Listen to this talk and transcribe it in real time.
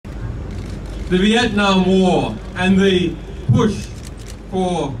The Vietnam War and the push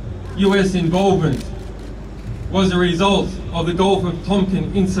for US involvement was a result of the Gulf of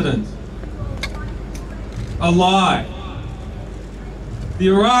Tonkin incident. A lie. The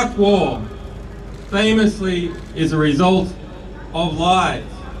Iraq War famously is a result of lies.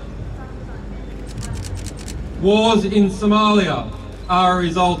 Wars in Somalia are a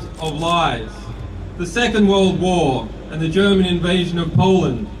result of lies. The Second World War and the German invasion of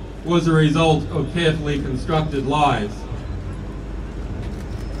Poland was a result of carefully constructed lies.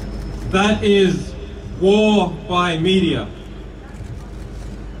 That is war by media.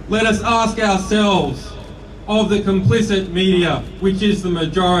 Let us ask ourselves, of the complicit media, which is the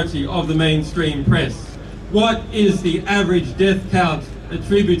majority of the mainstream press, what is the average death count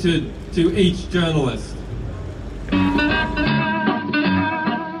attributed to each journalist?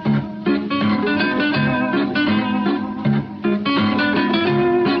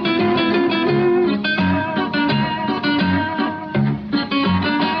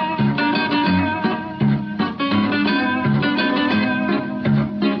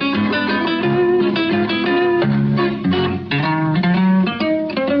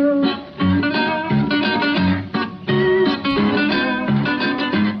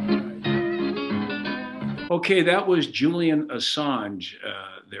 Okay, that was Julian Assange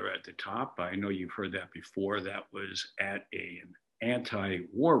there at the top. I know you've heard that before. That was at an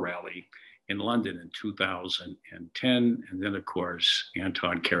anti-war rally in London in 2010. And then, of course,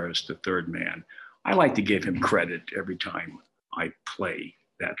 Anton Karas, the third man. I like to give him credit every time I play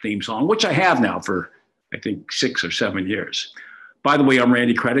that theme song, which I have now for, I think, 6 or 7 years. By the way, I'm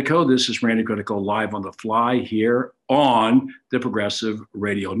Randy Credico. This is Randy Credico live on the fly here on the Progressive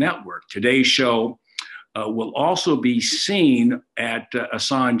Radio Network. Today's show will also be seen at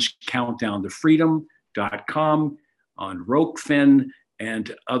Assange Countdown to Freedom.com, on Rokefin,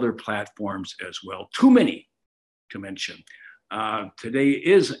 and other platforms as well. Too many to mention. Today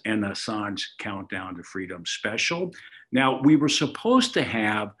is an Assange Countdown to Freedom special. Now, we were supposed to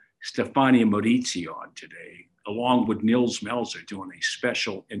have Stefania Maurizio on today, along with Nils Melzer, doing a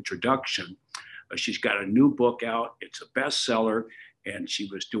special introduction. She's got a new book out. It's a bestseller. And she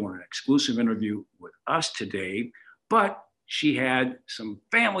was doing an exclusive interview with us today, but she had some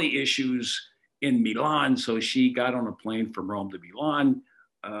family issues in Milan, so she got on a plane from Rome to Milan.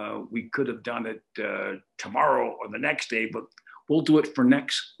 We could have done it tomorrow or the next day, but we'll do it for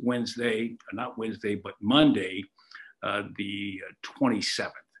next Wednesday, not Wednesday, but Monday, the 27th.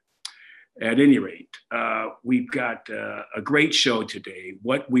 At any rate, we've got a great show today.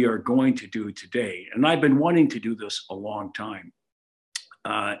 What we are going to do today, and I've been wanting to do this a long time,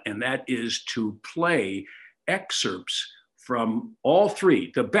 and that is to play excerpts from all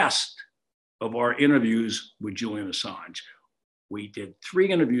three, the best of our interviews with Julian Assange. We did 3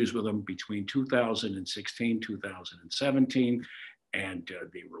 interviews with him between 2016, 2017, and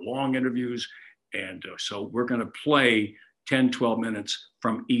they were long interviews. And so we're going to play 10, 12 minutes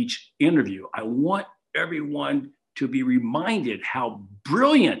from each interview. I want everyone to be reminded how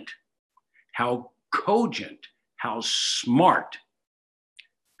brilliant, how cogent, how smart,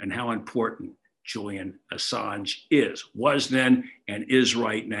 and how important Julian Assange was then, and is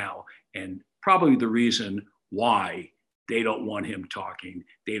right now. And probably the reason why they don't want him talking,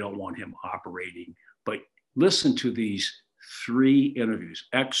 they don't want him operating. But listen to these 3 interviews,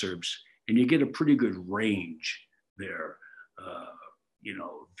 excerpts, and you get a pretty good range there,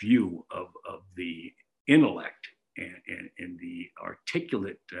 view of the intellect and the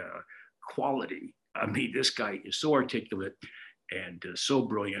articulate quality. I mean, this guy is so articulate and so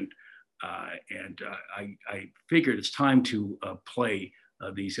brilliant. I figured it's time to play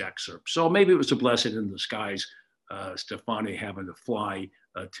these excerpts. So maybe it was a blessing in disguise, Stefania having to fly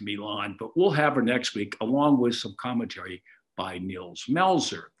to Milan, but we'll have her next week along with some commentary by Nils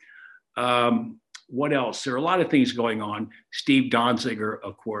Melzer. What else? There are a lot of things going on. Steve Donziger,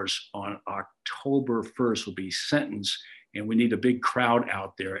 of course, on October 1st will be sentenced, and we need a big crowd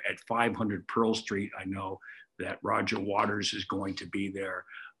out there at 500 Pearl Street. I know that Roger Waters is going to be there.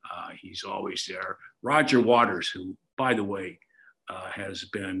 He's always there. Roger Waters, who, by the way, has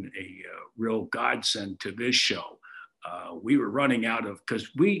been a real godsend to this show. We were running out of,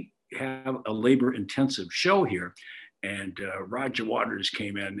 because we have a labor-intensive show here, and Roger Waters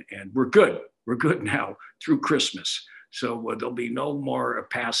came in, and we're good. We're good now through Christmas. So there'll be no more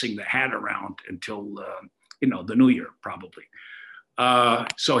passing the hat around until, the new year, probably.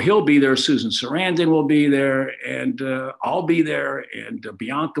 So he'll be there. Susan Sarandon will be there, and I'll be there, and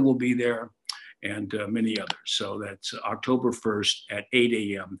Bianca will be there, and many others. So that's October 1st at 8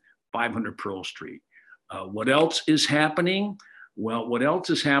 a.m., 500 Pearl Street. What else is happening? Well, what else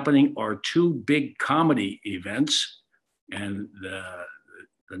is happening are two big comedy events, and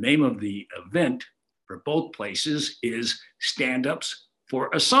the name of the event for both places is Stand-Ups for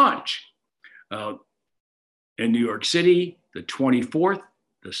Assange. In New York City, the 24th,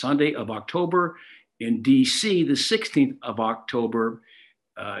 the Sunday of October, in DC, the 16th of October,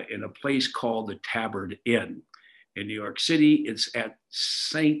 in a place called the Tabard Inn. In New York City, it's at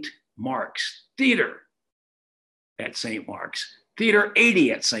St. Mark's Theater at St. Mark's. Theater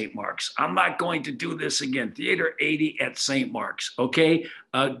 80 at St. Mark's. I'm not going to do this again. Theater 80 at St. Mark's, okay?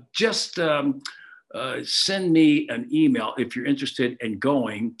 Just send me an email if you're interested in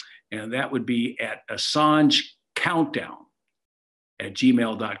going, and that would be at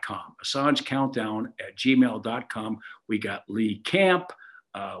AssangeCountdown@gmail.com. AssangeCountdown@gmail.com. We got Lee Camp.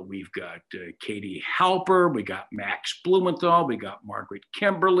 We've got Katie Halper. We got Max Blumenthal. We got Margaret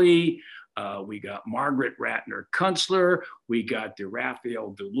Kimberly. We got Margaret Ratner Kunstler. We got the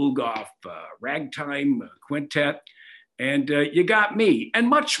Raphael DeLugoff Ragtime Quintet. And you got me and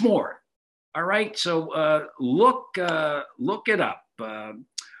much more. All right. So look it up.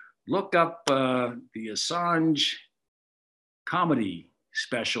 Look up the Assange comedy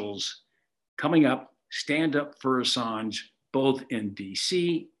specials coming up. Stand Up for Assange, both in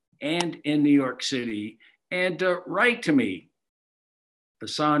DC and in New York City. And write to me,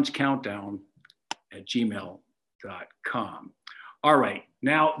 AssangeCountdown@gmail.com. All right.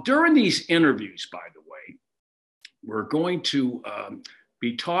 Now, during these interviews, by the way, we're going to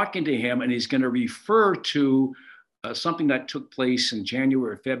be talking to him, and he's going to refer to something that took place in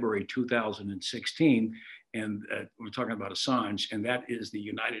January, February 2016. And we're talking about Assange, and that is the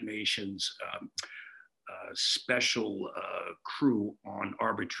United Nations special crew on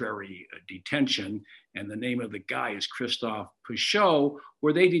arbitrary detention. And the name of the guy is Christophe Pouchot,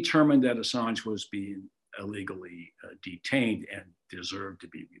 where they determined that Assange was being illegally detained and deserved to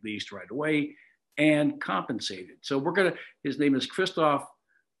be released right away and compensated. So his name is Christophe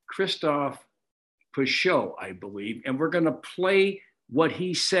Pouchot, I believe, and we're gonna play what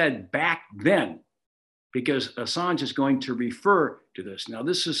he said back then, because Assange is going to refer to this. Now,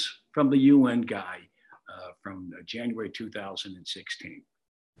 this is from the UN guy from January 2016.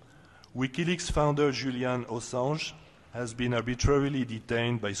 WikiLeaks founder Julian Assange has been arbitrarily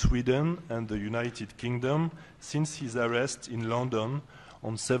detained by Sweden and the United Kingdom since his arrest in London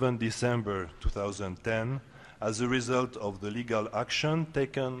on 7 December 2010 as a result of the legal action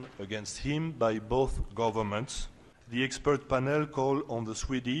taken against him by both governments. The expert panel called on the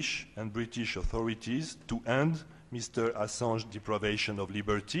Swedish and British authorities to end Mr. Assange's deprivation of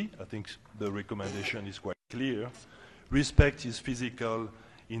liberty. I think the recommendation is quite clear. Respect his physical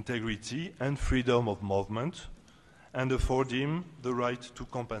integrity and freedom of movement, and afford him the right to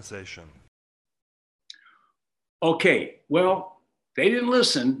compensation. Okay, well, they didn't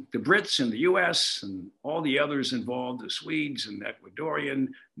listen. The Brits and the US and all the others involved, the Swedes and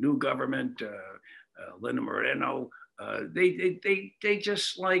Ecuadorian new government, Linda Moreno, they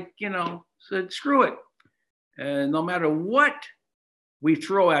just said, screw it. And no matter what we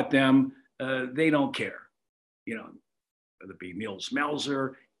throw at them, they don't care. Whether it be Nils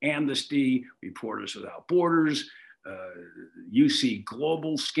Melzer, Amnesty, Reporters Without Borders, UC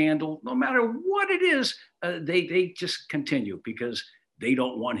Global scandal, no matter what it is, they just continue because they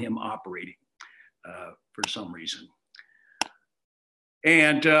don't want him operating for some reason.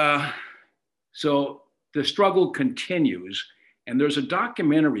 And so the struggle continues. And there's a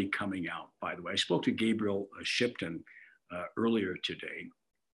documentary coming out, by the way. I spoke to Gabriel Shipton earlier today.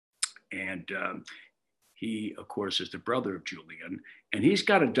 And he, of course, is the brother of Julian. And he's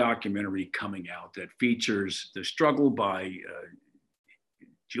got a documentary coming out that features the struggle by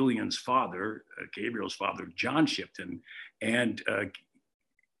Julian's father, Gabriel's father, John Shipton, and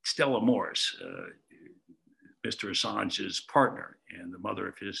Stella Morris, Mr. Assange's partner and the mother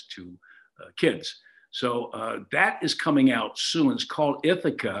of his two kids. So that is coming out soon. It's called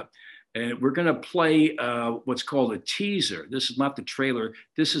Ithaca. And we're going to play what's called a teaser. This is not the trailer.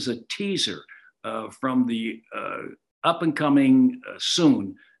 This is a teaser from the up and coming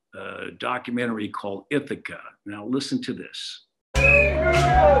soon documentary called Ithaca. Now listen to this.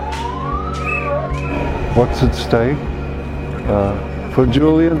 What's at stake? For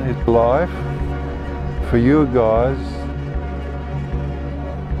Julian, his life. For you guys,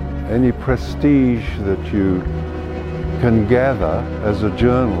 any prestige that you can gather as a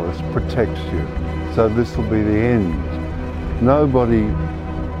journalist protects you. So this will be the end. Nobody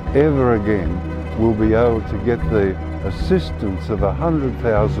ever again will be able to get the assistance of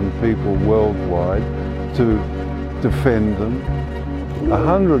 100,000 people worldwide to defend them,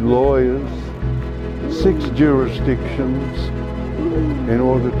 100 lawyers, 6 jurisdictions, in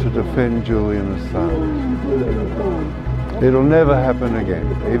order to defend Julian Assange. It'll never happen again.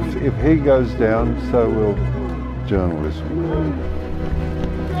 If he goes down, so will journalism.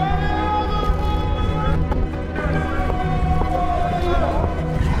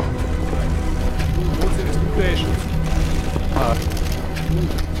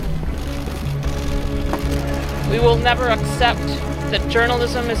 We will never accept that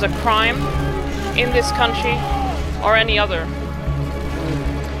journalism is a crime in this country or any other.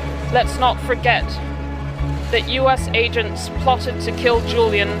 Let's not forget that US agents plotted to kill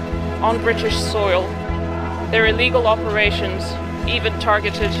Julian on British soil. Their illegal operations even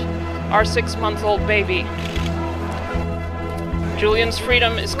targeted our 6-month-old baby. Julian's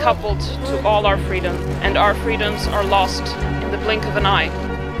freedom is coupled to all our freedom, and our freedoms are lost in the blink of an eye.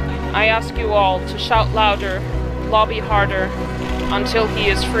 I ask you all to shout louder, lobby harder, until he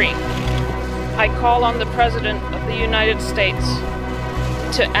is free. I call on the President of the United States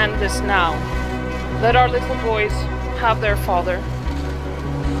to end this now. Let our little boys have their father.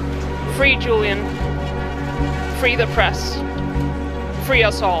 Free Julian. Free the press. Free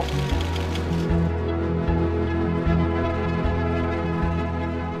us all.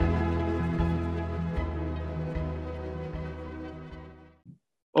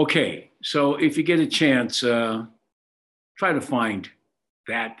 Okay, so if you get a chance, try to find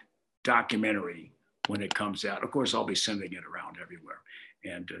that documentary when it comes out. Of course, I'll be sending it around everywhere,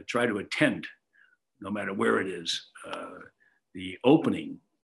 and try to attend, no matter where it is, the opening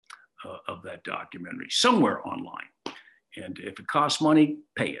of that documentary somewhere online. And if it costs money,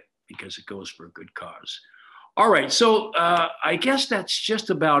 pay it, because it goes for a good cause. All right, so I guess that's just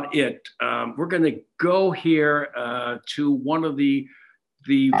about it. We're going to go here to one of the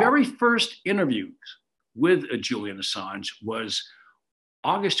very first interviews with Julian Assange was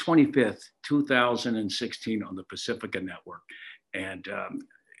August 25th, 2016 on the Pacifica Network. And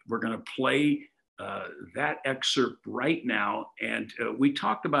we're going to play that excerpt right now. And we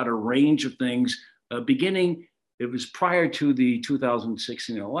talked about a range of things beginning, it was prior to the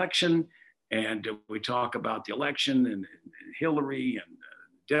 2016 election. And we talk about the election and Hillary and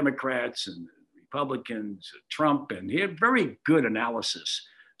Democrats and Republicans, Trump, and he had very good analysis.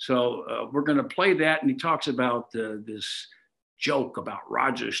 So we're going to play that. And he talks about this joke about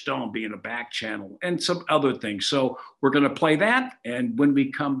Roger Stone being a back channel and some other things. So we're going to play that. And when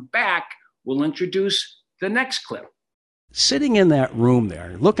we come back, we'll introduce the next clip. Sitting in that room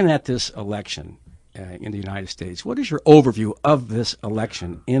there, looking at this election in the United States, what is your overview of this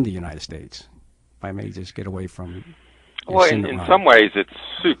election in the United States? If I may just get away from... Well, in some ways, it's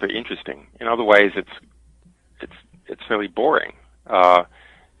super interesting. In other ways, it's fairly boring.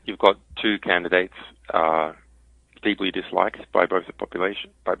 You've got two candidates deeply disliked by both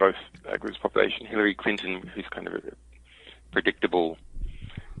groups' population. Hillary Clinton, who's kind of a predictable,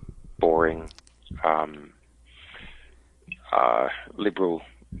 boring, liberal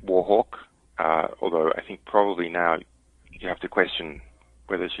war hawk. Although I think probably now you have to question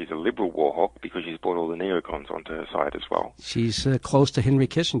whether she's a liberal war hawk because she's brought all the neocons onto her side as well. She's close to Henry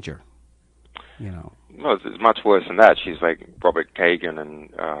Kissinger, you know. No, it's much worse than that. She's like Robert Kagan, and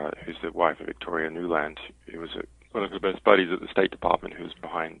who's the wife of Victoria Nuland, who was one of her best buddies at the State Department, who was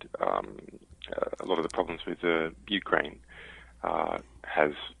behind a lot of the problems with Ukraine,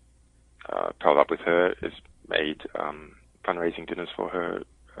 has piled up with her, has made fundraising dinners for her.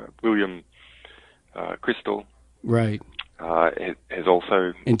 William Crystal, right, has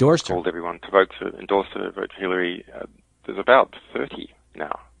also endorsed called her. Everyone to vote for, endorsed her, vote for Hillary. There's about 30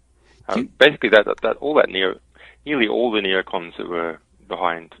 now. Basically, nearly all the neocons that were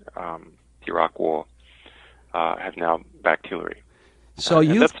behind the Iraq War have now backed Hillary. So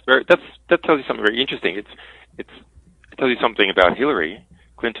that tells you something very interesting. It tells you something about Hillary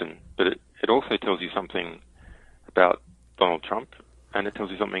Clinton, but it also tells you something about Donald Trump, and it tells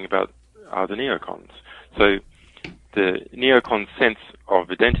you something about the neocons. So the neocons' sense of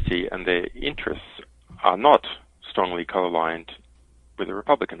identity and their interests are not strongly co-aligned with the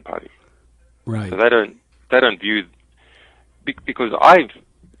Republican Party. Right. So they don't view, because I've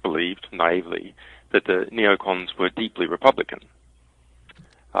believed naively that the neocons were deeply Republican,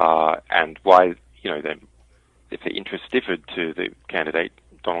 and why, if their interests differed to the candidate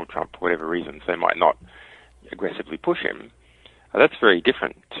Donald Trump for whatever reasons, they might not aggressively push him. That's very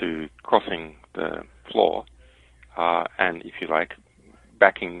different to crossing the floor and, if you like,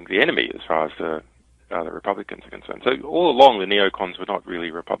 backing the enemy as far as the Republicans are concerned. So all along, the neocons were not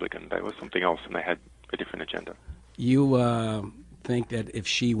really Republican. They were something else, and they had a different agenda. You think that if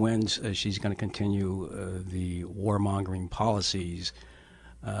she wins, she's going to continue the warmongering policies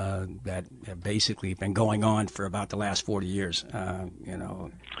that have basically been going on for about the last 40 years.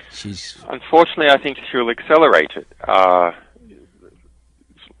 She's... Unfortunately, I think she'll accelerate it.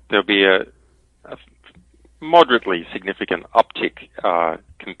 There'll be a moderately significant uptick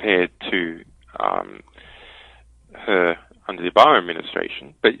compared to her under the Obama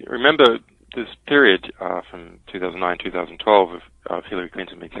administration. But remember, this period from 2009-2012 of Hillary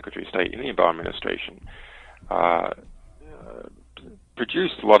Clinton being Secretary of State in the Obama administration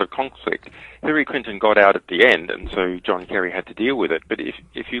produced a lot of conflict. Hillary Clinton got out at the end, and so John Kerry had to deal with it. But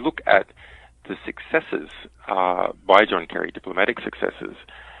if you look at the successes by John Kerry, diplomatic successes,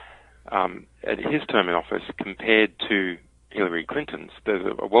 at his term in office compared to Hillary Clinton's, there's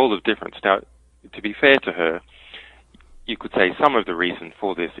a world of difference. Now, to be fair to her, you could say some of the reason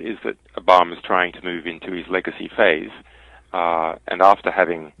for this is that Obama's trying to move into his legacy phase, and after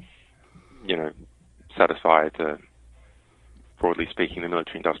having, satisfied broadly speaking, the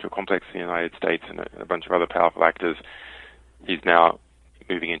military-industrial complex in the United States and a bunch of other powerful actors, he's now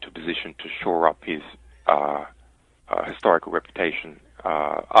moving into a position to shore up his historical reputation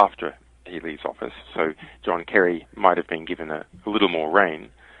after he leaves office. So John Kerry might have been given a little more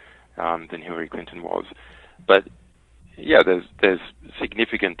rein than Hillary Clinton was. But yeah, there's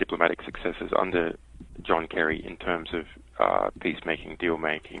significant diplomatic successes under John Kerry in terms of peacemaking,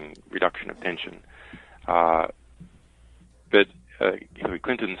 deal-making, reduction of tension. But Hillary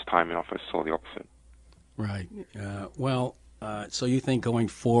Clinton's time in office saw the opposite. Right. So you think going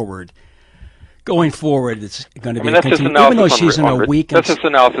forward, it's going to be continued, even though she's in a weak. That's just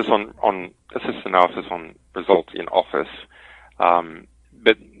analysis on results in office.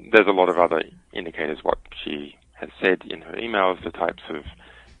 But there's a lot of other indicators. What she has said in her emails, the types of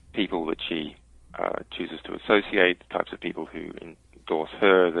people that she chooses to associate, the types of people who endorse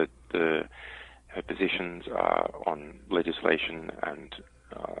her, her positions on legislation and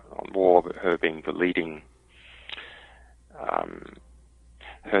on war, but her being the leading,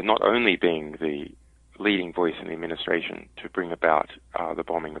 her not only being the leading voice in the administration to bring about the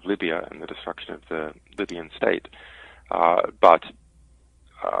bombing of Libya and the destruction of the Libyan state, but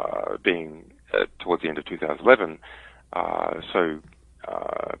being towards the end of 2011 so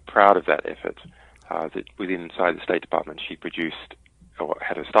proud of that effort that inside the State Department she produced, or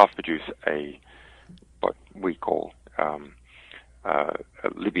had her staff produce, what we call a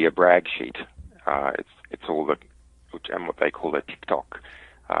Libya brag sheet. It's all and what they call a TikTok.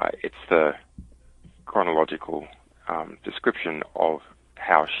 It's the chronological description of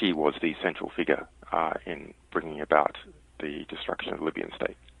how she was the central figure in bringing about the destruction of the Libyan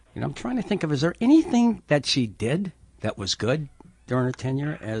state. I'm trying to think of, is there anything that she did that was good during her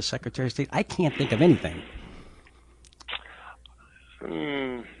tenure as Secretary of State? I can't think of anything.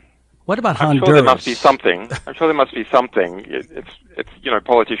 What about Honduras? I'm sure there must be something. It's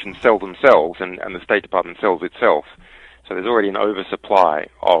politicians sell themselves, and the State Department sells itself. So there's already an oversupply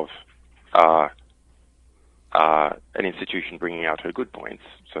of an institution bringing out her good points.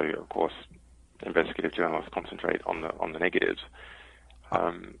 So of course, investigative journalists concentrate on the negatives.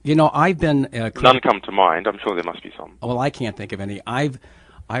 I've been none come to mind. I'm sure there must be some. Well, I can't think of any. I've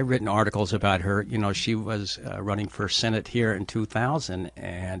written articles about her. She was running for Senate here in 2000,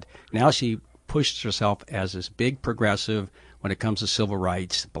 and now she pushed herself as this big progressive when it comes to civil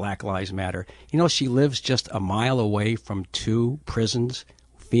rights, Black Lives Matter. She lives just a mile away from 2 prisons,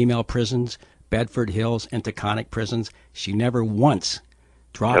 female prisons, Bedford Hills and Taconic prisons. She never once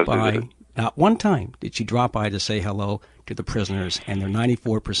dropped by, not one time did she drop by to say hello to the prisoners, and they're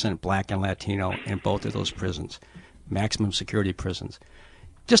 94% Black and Latino in both of those prisons, maximum security prisons,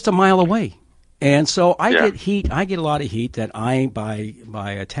 just a mile away. And so I get heat. I get a lot of heat that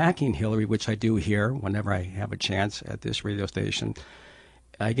by attacking Hillary, which I do here whenever I have a chance at this radio station.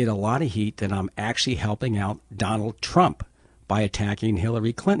 I get a lot of heat that I'm actually helping out Donald Trump by attacking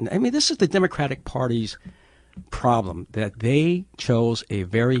Hillary Clinton. I mean, this is the Democratic Party's problem, that they chose a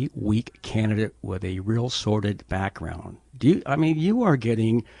very weak candidate with a real sordid background. You are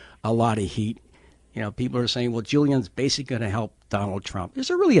getting a lot of heat. People are saying, well, Julian's basically going to help Donald Trump. Is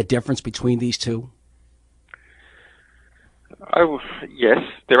there really a difference between these two? Yes,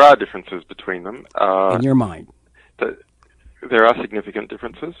 there are differences between them. In your mind? There are significant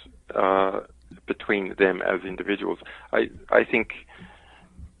differences between them as individuals. I think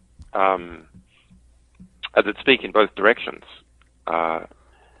that speak in both directions.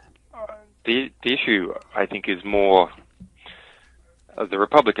 The issue, I think, is more the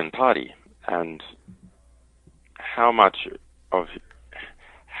Republican Party and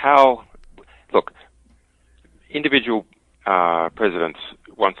look, individual presidents,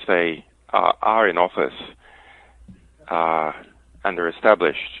 once they are in office, and are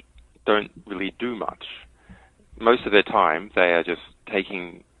established don't really do much. Most of their time, they are just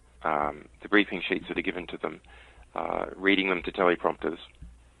taking the briefing sheets that are given to them, reading them to teleprompters,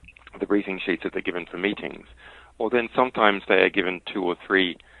 the briefing sheets that they're given for meetings, or then sometimes they are given 2 or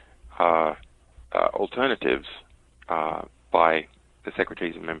 3 alternatives by the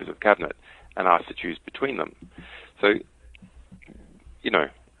secretaries and members of cabinet and asked to choose between them. So,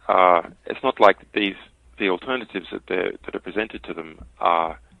 it's not like the alternatives that are presented to them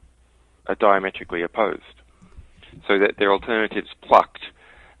are diametrically opposed. So that they're alternatives plucked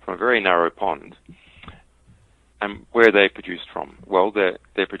from a very narrow pond. And where are they produced from? Well,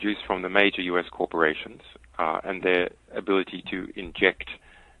 they're produced from the major U.S. corporations and their ability to inject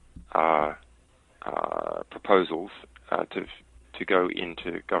proposals to go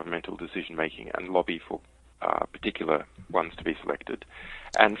into governmental decision-making and lobby for particular ones to be selected,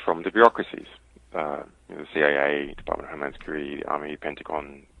 and from the bureaucracies, the CIA, Department of Homeland Security, the Army,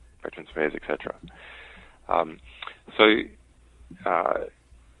 Pentagon, Veterans Affairs, etc.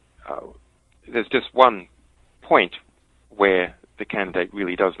 There's just one point where the candidate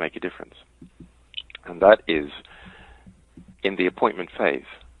really does make a difference, and that is in the appointment phase.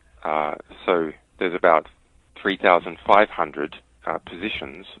 So there's about 3,500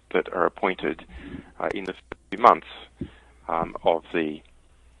 positions that are appointed in the few months of the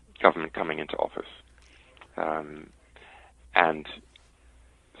government coming into office. And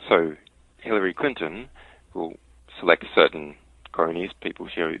so Hillary Clinton will select certain cronies, people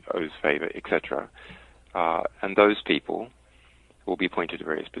she owes favor, etc. And those people will be appointed to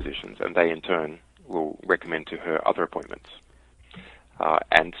various positions, and they in turn will recommend to her other appointments.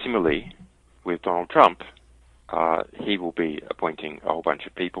 And similarly, with Donald Trump, he will be appointing a whole bunch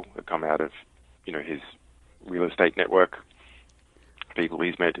of people that come out of, his real estate network, people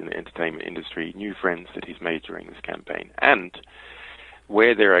he's met in the entertainment industry, new friends that he's made during this campaign. And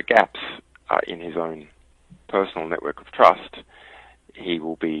where there are gaps in his own personal network of trust, he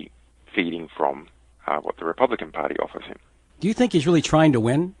will be feeding from what the Republican Party offers him. Do you think he's really trying to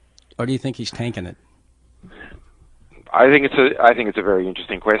win, or do you think he's tanking it? I think it's a very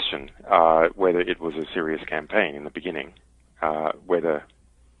interesting question, whether it was a serious campaign in the beginning, whether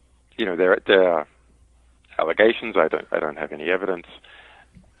there are allegations. I don't have any evidence.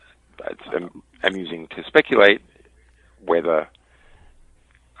 It's amusing to speculate whether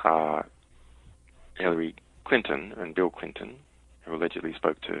Hillary Clinton and Bill Clinton, who allegedly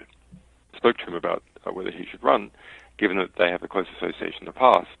spoke to him about whether he should run, given that they have a close association in the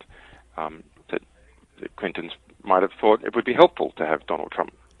past, that the Clintons might have thought it would be helpful to have Donald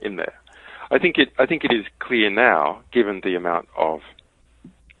Trump in there. I think it is clear now, given the amount of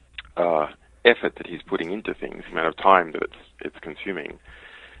effort that he's putting into things, the amount of time that it's consuming,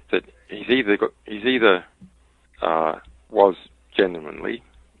 that he's either was genuinely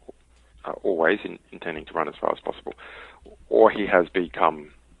always intending to run as far as possible, or he has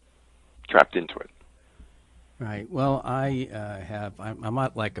become trapped into it. Right. Well, I'm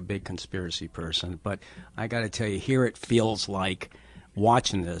not like a big conspiracy person, but I got to tell you, here it feels like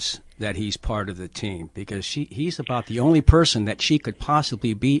watching this that he's part of the team, because he's about the only person that she could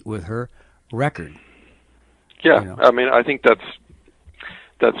possibly beat with her record. Yeah, I mean, I think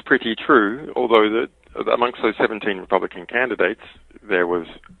that's pretty true. Although amongst those 17 Republican candidates, there was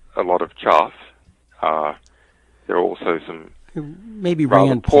a lot of chaff. There are also some maybe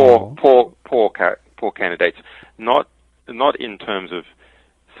Rand Paul. Poor candidates, not in terms of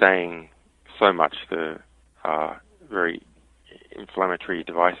saying so much the very inflammatory,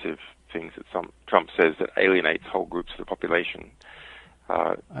 divisive things that Trump says that alienates whole groups of the population.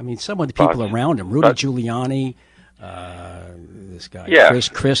 I mean, some of the people around him, Rudy Giuliani, this guy, Chris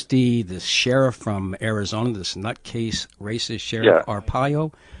Christie, this sheriff from Arizona, this nutcase racist sheriff,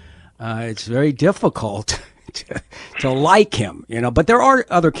 Arpaio. It's very difficult to like him, but there are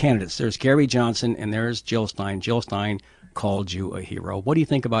other candidates. There's Gary Johnson and there's Jill Stein. Jill Stein called you a hero. What do you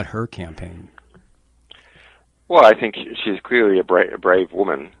think about her campaign? Well, I think she's clearly a brave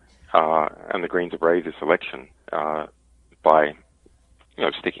woman, and the Greens are brave this election by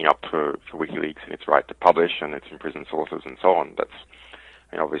sticking up for WikiLeaks and its right to publish and its imprisoned sources and so on.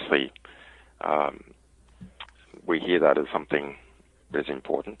 Obviously, we hear that as something that's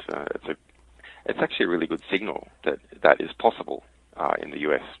important. It's actually a really good signal that is possible in the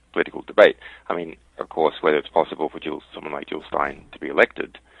U.S. political debate. I mean, of course, whether it's possible for someone like Jill Stein to be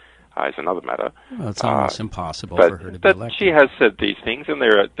elected is another matter. Well, it's almost impossible for her to be elected. But she has said these things, and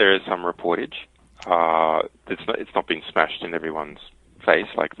there is some reportage. It's not been smashed in everyone's face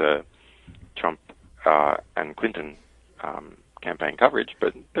like the Trump and Clinton campaign coverage,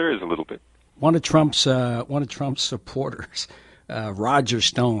 but there is a little bit. One of Trump's supporters Roger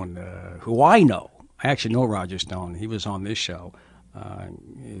Stone, who I know. I actually know Roger Stone. He was on this show,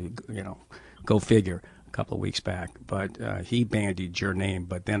 go figure, a couple of weeks back. But he bandied your name.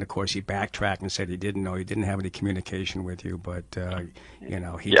 But then, of course, he backtracked and said he didn't know. He didn't have any communication with you. But,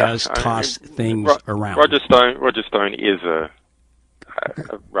 he does toss things around. Roger Stone is a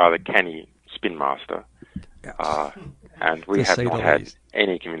rather canny spin master. Yes. And we have not had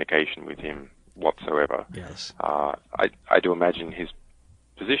any communication with him whatsoever. Yes. I do imagine his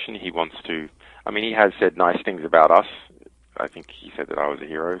position. He wants to. I mean, he has said nice things about us. I think he said that I was a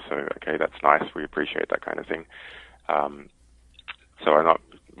hero. So okay, that's nice. We appreciate that kind of thing. So I'm not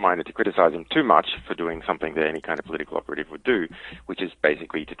minded to criticize him too much for doing something that any kind of political operative would do, which is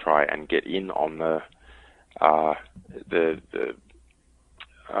basically to try and get in on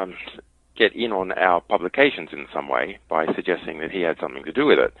get in on our publications in some way by suggesting that he had something to do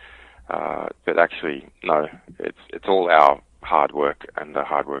with it. But actually, no, it's all our hard work and the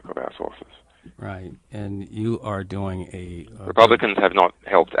hard work of our sources. Right, and you are doing a Republicans have not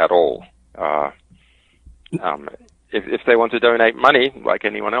helped at all. If they want to donate money like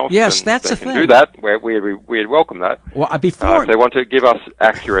anyone else, yes, then that's they a can thing. Do that. We'd welcome that. Well, before if they want to give us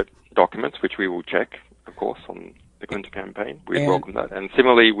accurate documents, which we will check, of course, on the Clinton campaign, we'd welcome that. And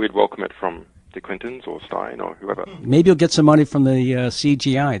similarly, we'd welcome it from the Clintons or Stein or whoever. Maybe you'll get some money from the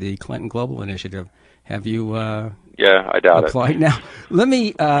CGI, the Clinton Global Initiative. Have you yeah, I doubt applied? it. Now, let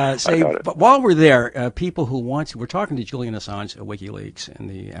me say, but while we're there, people who want to, we're talking to Julian Assange at WikiLeaks in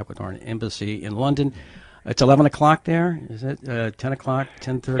the Ecuadorian Embassy in London. It's 11 o'clock there. Is it 10 o'clock,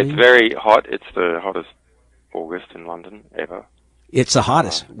 10:30? It's very hot. It's the hottest August in London ever. It's the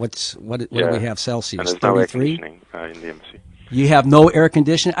hottest. What do we have Celsius? And there's 33? no air conditioning in the embassy. You have no air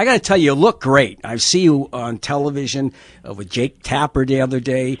conditioning? I got to tell you, you look great. I see you on television with Jake Tapper the other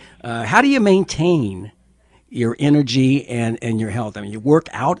day. How do you maintain your energy and your health? I mean, you work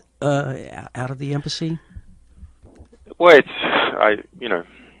out of the embassy? Well, I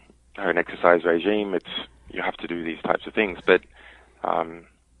have an exercise regime. You have to do these types of things, but I am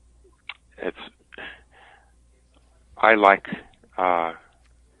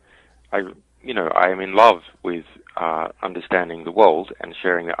in love with understanding the world and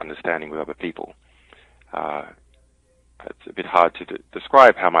sharing that understanding with other people. It's a bit hard to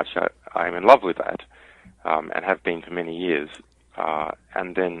describe how much I am in love with that, and have been for many years.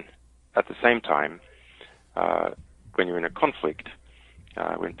 And then, at the same time, when you're in a conflict,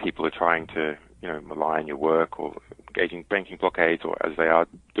 when people are trying to, malign your work or engaging banking blockades, or as they are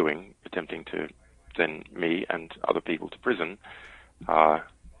doing, attempting to send me and other people to prison,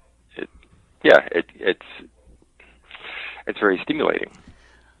 it's very stimulating,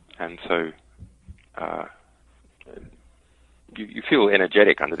 and so you feel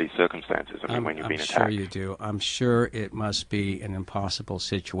energetic under these circumstances. I mean, when you've been attacked. I'm sure you do. I'm sure it must be an impossible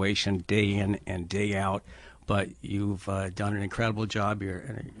situation day in and day out. But you've done an incredible job.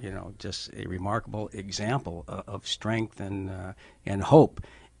 You're, just a remarkable example of strength and hope.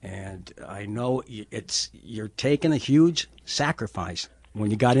 And I know you're taking a huge sacrifice. When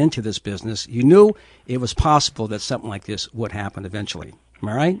you got into this business, you knew it was possible that something like this would happen eventually. Am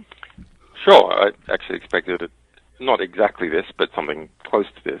I right? Sure. I actually expected it, not exactly this, but something close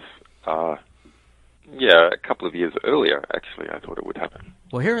to this. A couple of years earlier, actually, I thought it would happen.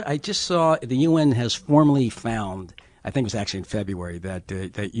 Well, here I just saw the UN has formally found, I think it was actually in February,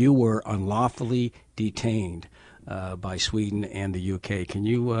 that you were unlawfully detained by Sweden and the UK. Can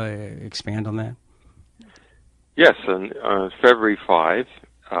you expand on that? Yes, on February 5,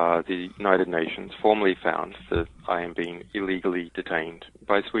 the United Nations formally found that I am being illegally detained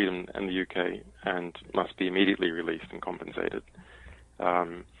by Sweden and the UK and must be immediately released and compensated.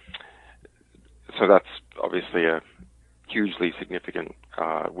 So that's obviously a hugely significant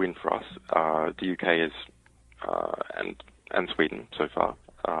win for us. The UK and Sweden so far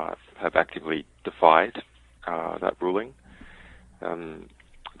have actively defied that ruling.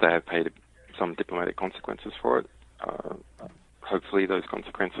 They have paid some diplomatic consequences for it. Hopefully those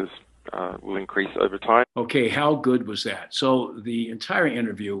consequences will increase over time. Okay, how good was that? So the entire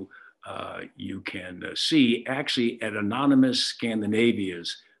interview you can see actually at Anonymous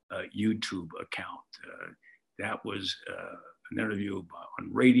Scandinavia's YouTube account. That was an interview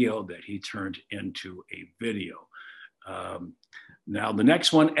on radio that he turned into a video. Now, the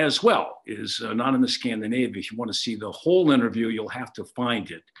next one as well is Anonymous Scandinavia. If you want to see the whole interview, you'll have to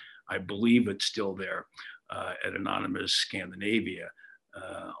find it. I believe it's still there at Anonymous Scandinavia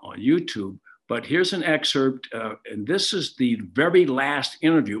on YouTube. But here's an excerpt, and this is the very last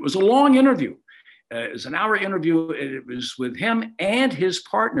interview. It was a long interview. It was an hour interview. It was with him and his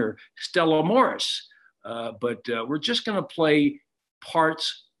partner, Stella Morris, but we're just going to play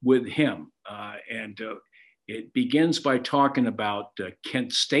parts with him. And it begins by talking about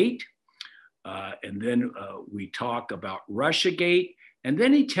Kent State, and then we talk about Russiagate, and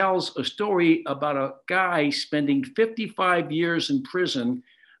then he tells a story about a guy spending 55 years in prison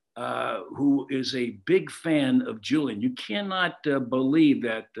who is a big fan of Julian. You cannot believe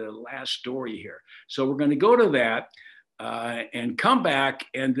that last story here. So we're going to go to that and come back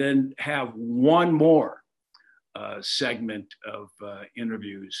and then have one more segment of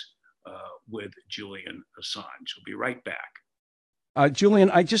interviews with Julian Assange. We'll be right back. Julian,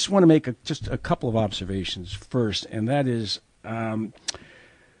 I just want to make just a couple of observations first, and that is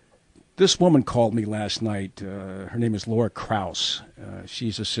this woman called me last night. Her name is Laura Krauss.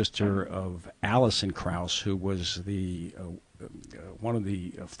 She's a sister of Allison Krauss, who was the one of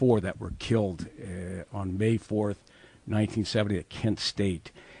the four that were killed on May 4th, 1970 at Kent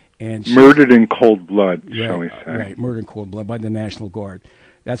State. And murdered in cold blood, shall we say. Right, murdered in cold blood by the National Guard.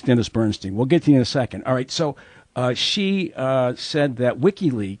 That's Dennis Bernstein. We'll get to you in a second. All right, so she said that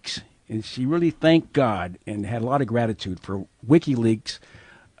WikiLeaks, and she really thanked God and had a lot of gratitude for WikiLeaks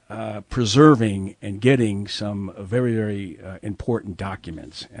preserving and getting some very, very important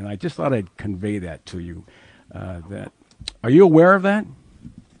documents. And I just thought I'd convey that to you. Are you aware of that?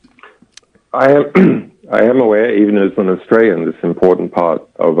 I am aware, even as an Australian, this important part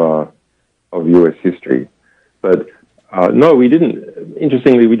of U.S. history. But no, we didn't.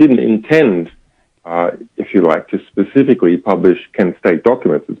 Interestingly, we didn't intend, if you like, to specifically publish Kent State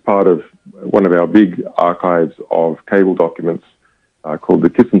documents. It's part of one of our big archives of cable documents called the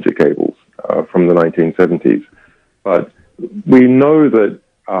Kissinger cables from the 1970s. But we know that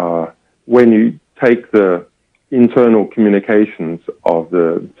when you take the internal communications of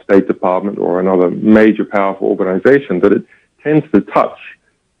the State Department or another major powerful organization, that it tends to touch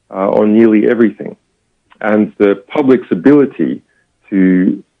on nearly everything. And the public's ability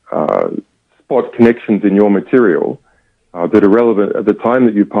to spot connections in your material that are relevant at the time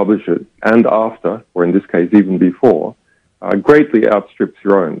that you publish it and after, or in this case even before, greatly outstrips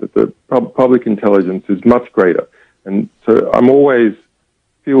your own, that the public intelligence is much greater. And so I'm always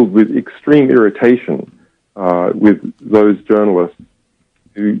filled with extreme irritation with those journalists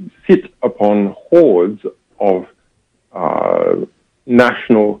who sit upon hordes of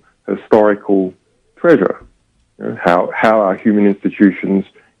national historical treasure. You know, how our human institutions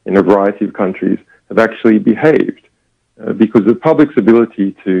in a variety of countries have actually behaved, because the public's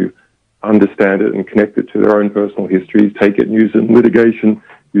ability to understand it and connect it to their own personal histories, take it and use it in litigation,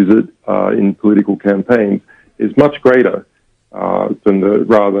 use it in political campaigns, is much greater than the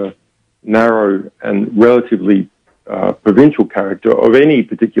rather narrow and relatively provincial character of any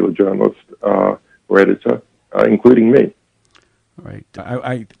particular journalist or editor, including me. All right.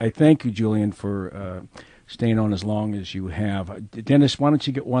 I thank you, Julian, for staying on as long as you have. Dennis, why don't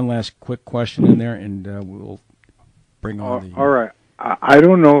you get one last quick question in there, and we'll bring on the... All right. I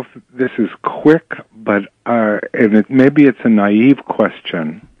don't know if this is quick, but and maybe it's a naive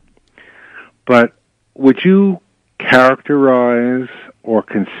question, but would you characterize or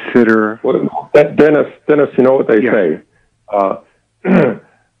consider... Well, Dennis, you know what they say.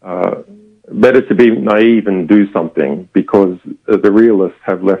 Better to be naive and do something, because the realists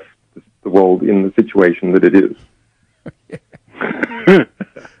have left the world in the situation that it is.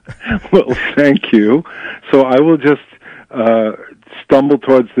 Well, thank you. So I will just stumble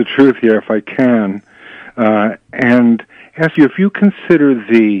towards the truth here if I can, and ask you if you consider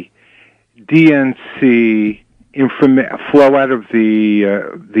the DNC flow out of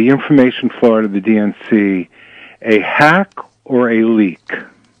the information flow out of the DNC a hack or a leak?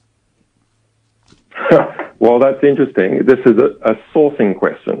 Well, that's interesting. This is a sourcing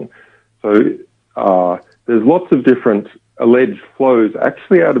question. So there's lots of different alleged flows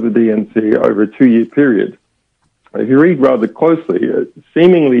actually out of the DNC over a 2-year period. If you read rather closely,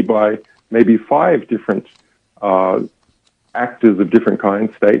 seemingly by maybe 5 different actors of different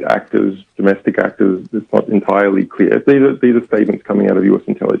kinds, state actors, domestic actors, it's not entirely clear. These are statements coming out of U.S.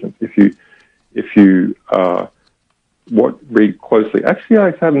 intelligence. If you read closely, actually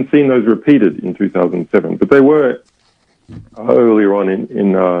I haven't seen those repeated in 2007, but they were earlier on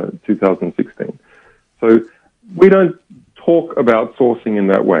in 2016. So we don't talk about sourcing in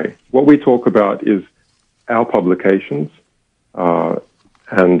that way. What we talk about is our publications,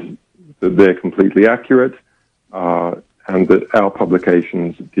 and that they're completely accurate, and that our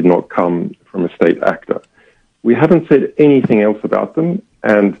publications did not come from a state actor. We haven't said anything else about them,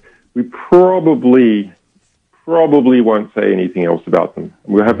 and we probably won't say anything else about them.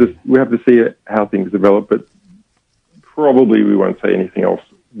 We have to see how things develop, but probably we won't say anything else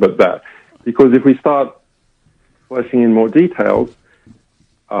but that. because if we start fleshing in more details,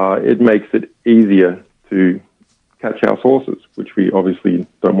 it makes it easier to catch our sources, which we obviously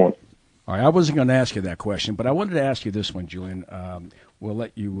don't want. All right, I wasn't going to ask you that question, but I wanted to ask you this one, Julian. We'll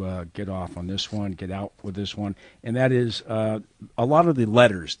let you get off on this one, get out with this one, and that is a lot of the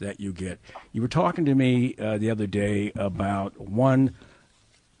letters that you get. You were talking to me the other day about one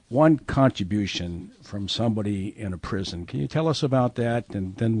contribution from somebody in a prison. Can you tell us about that,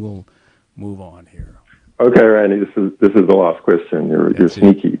 and then we'll move on here. Okay, Randy, this is the last question. You're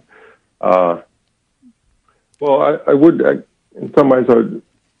sneaky. Well, I would, in some ways,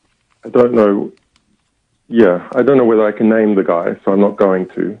 I don't know. Yeah, I don't know whether I can name the guy, so I'm not going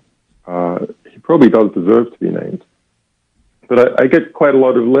to. He probably does deserve to be named. But I get quite a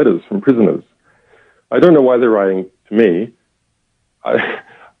lot of letters from prisoners. I don't know why they're writing to me.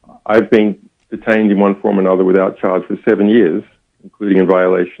 I've been detained in one form or another without charge for 7 years, including in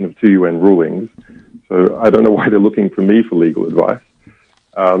violation of 2 UN rulings. So I don't know why they're looking for me for legal advice.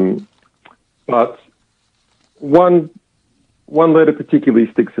 But one letter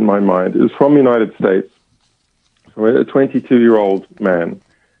particularly sticks in my mind. It was from the United States, from a 22-year-old man.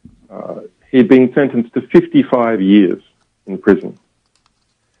 He'd been sentenced to 55 years in prison.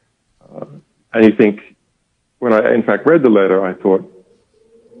 And you think, when I in fact read the letter, I thought,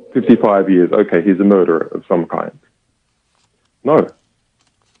 55 years, okay, he's a murderer of some kind. No.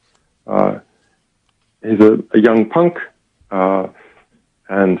 He's a young punk,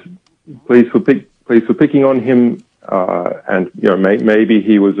 and police were picking on him, and maybe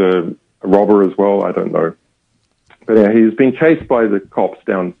he was a robber as well. I don't know, but yeah, he's being chased by the cops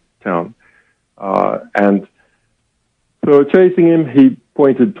downtown, and so chasing him, he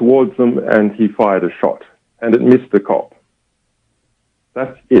pointed towards them and he fired a shot, and it missed the cop.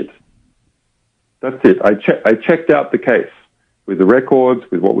 That's it. I checked out the case with the records,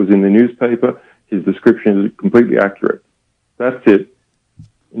 with what was in the newspaper. His description is completely accurate. That's it.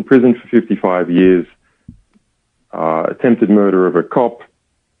 In prison for 55 years, attempted murder of a cop,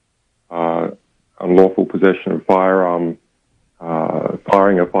 unlawful possession of firearm,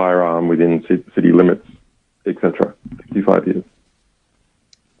 firing a firearm within city limits, etc. 55 years.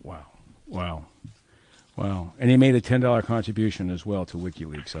 Wow. And he made a $10 contribution as well to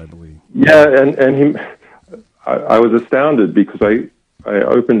WikiLeaks, I believe. Yeah, and I was astounded because I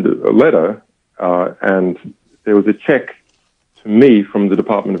opened a letter and there was a check to me from the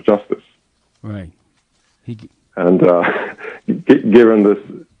Department of Justice. Right. And given this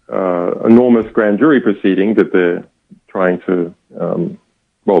enormous grand jury proceeding that they're trying to,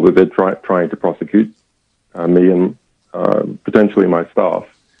 trying to prosecute me and potentially my staff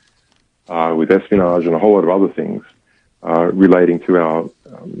with espionage and a whole lot of other things relating to our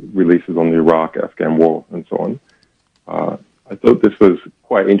releases on the Iraq-Afghan war and so on. I thought this was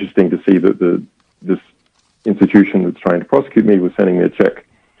quite interesting to see that this institution that's trying to prosecute me was sending me a check.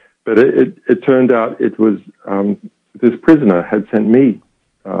 But it turned out it was this prisoner had sent me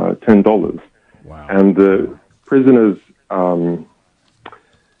 $10. Wow. And the prisoners,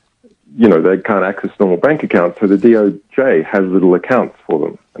 they can't access normal bank accounts, so the DOJ has little accounts for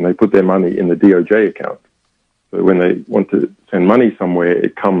them, and they put their money in the DOJ account. So when they want to send money somewhere,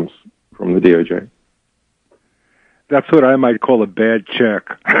 it comes from the DOJ. That's what I might call a bad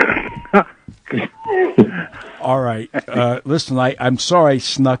check. All right. Listen, I'm sorry I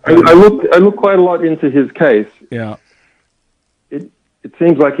snuck in. I looked quite a lot into his case. Yeah. It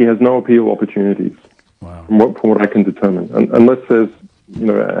seems like he has no appeal opportunities. Wow. From what I can determine, unless there's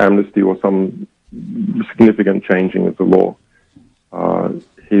amnesty or some significant changing of the law. I'm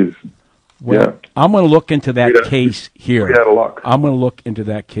going to look into that case here. We had a luck. I'm going to look into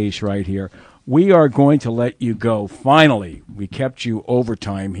that case right here. We are going to let you go. Finally, we kept you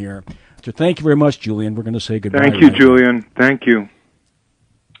overtime here. So thank you very much, Julian. We're going to say goodbye. Thank you, Julian. Thank you.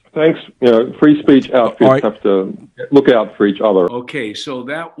 Thanks. Free speech outfits have to look out for each other. Okay, so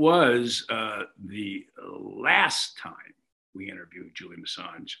that was the last time we interviewed Julian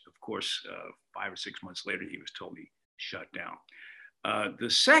Assange. Of course, 5 or 6 months later, he was totally shut down. The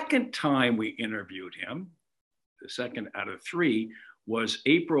second time we interviewed him, the second out of 3, was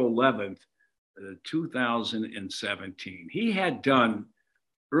April 11th, 2017. He had done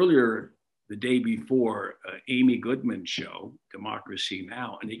earlier the day before Amy Goodman's show, Democracy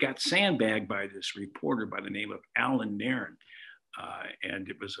Now!, and he got sandbagged by this reporter by the name of Alan Nairn. And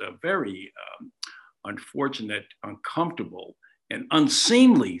it was a very unfortunate, uncomfortable, and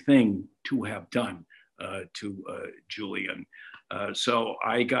unseemly thing to have done to Julian. So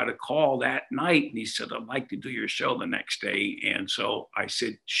I got a call that night and he said, I'd like to do your show the next day. And so I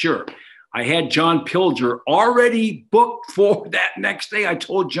said, sure. I had John Pilger already booked for that next day. I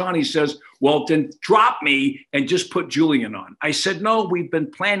told John, he says, well, then drop me and just put Julian on. I said, no, we've been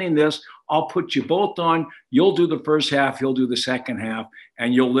planning this. I'll put you both on. You'll do the first half, he'll do the second half,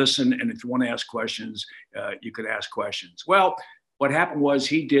 and you'll listen. And if you want to ask questions, you could ask questions. Well, what happened was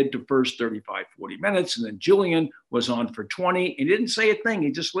he did the first 35, 40 minutes, and then Julian was on for 20. He didn't say a thing,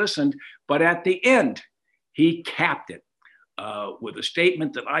 he just listened. But at the end, he capped it with a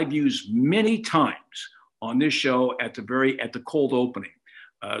statement that I've used many times on this show at the cold opening.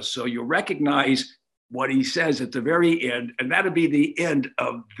 So you'll recognize what he says at the very end, and that'll be the end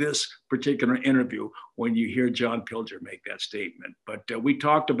of this particular interview when you hear John Pilger make that statement. But we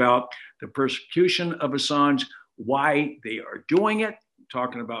talked about the persecution of Assange, why they are doing it,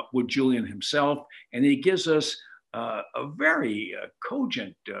 talking about Wood Julian himself, and he gives us a very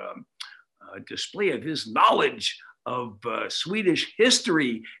cogent display of his knowledge of Swedish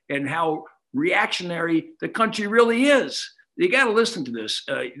history and how reactionary the country really is. You got to listen to this.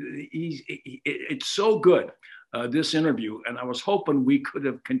 It's so good, this interview. And I was hoping we could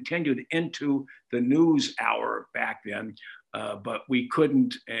have continued into the news hour back then, but we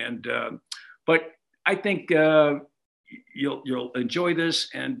couldn't. But I think you'll enjoy this.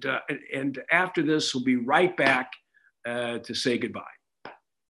 And after this, we'll be right back to say goodbye.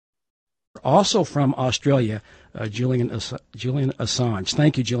 Also from Australia, Julian Assange.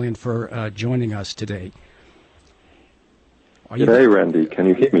 Thank you, Julian, for joining us today. Hey, Randy. Can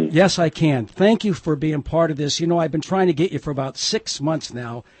you hear me? Yes, I can. Thank you for being part of this. You know, I've been trying to get you for about 6 months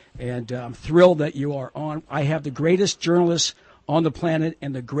now, and I'm thrilled that you are on. I have the greatest journalist on the planet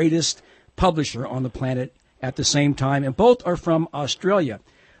and the greatest publisher on the planet at the same time, and both are from Australia.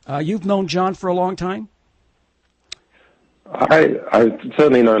 You've known John for a long time? I've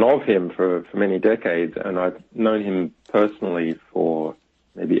certainly known of him for many decades, and I've known him personally for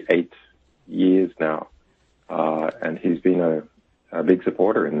maybe 8 years now. And he's been a big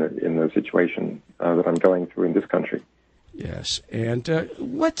supporter in the situation that I'm going through in this country. Yes, and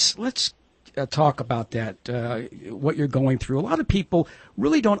let's talk about that, what you're going through. A lot of people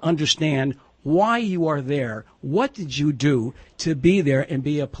really don't understand why you are there. What did you do to be there and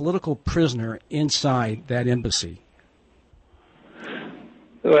be a political prisoner inside that embassy?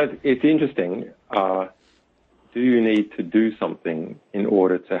 Well, it's interesting. Do you need to do something in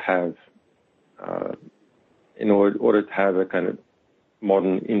order to have a kind of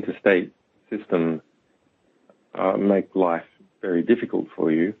modern interstate system make life very difficult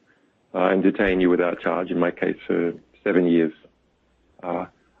for you and detain you without charge, in my case, for 7 years?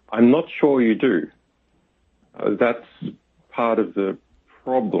 I'm not sure you do. That's part of the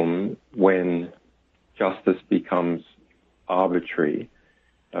problem when justice becomes arbitrary.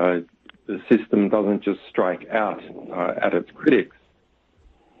 The system doesn't just strike out at its critics.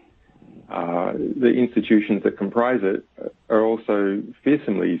 The institutions that comprise it are also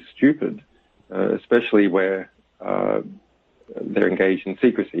fearsomely stupid, especially where they're engaged in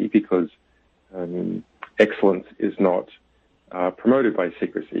secrecy, because excellence is not promoted by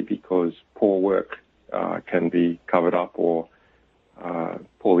secrecy, because poor work can be covered up, or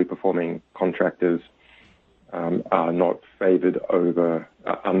poorly performing contractors are not favored under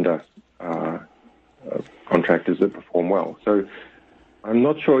contractors that perform well. So I'm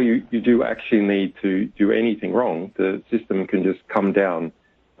not sure you do actually need to do anything wrong. The system can just come down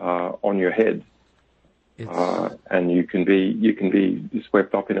on your head, and you can be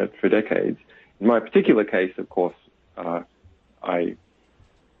swept up in it for decades. In my particular case, of course, I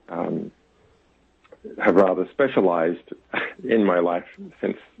have rather specialized in my life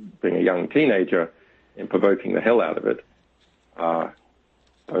since being a young teenager in provoking the hell out of it.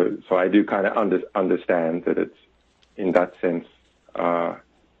 So I do kind of understand that it's, in that sense,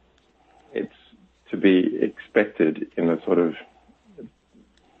 it's to be expected in the sort of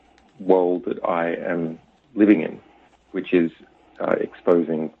world that I am living in, which is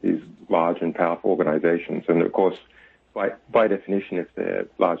exposing these large and powerful organizations. And of course, by definition, if they're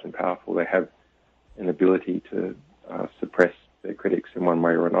large and powerful, they have an ability to suppress their critics in one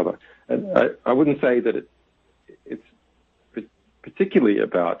way or another. And I wouldn't say that it's particularly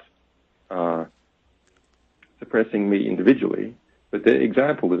about suppressing me individually, but the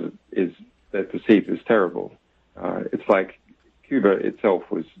example is they're perceived as terrible. It's like Cuba itself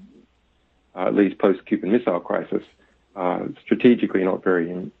was, at least post-Cuban Missile Crisis, strategically not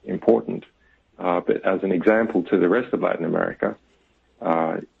very important, but as an example to the rest of Latin America,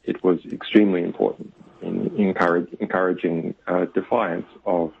 it was extremely important in encouraging defiance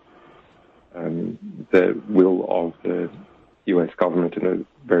of the will of the U.S. government and the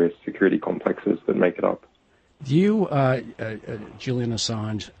various security complexes that make it up. Do you, Julian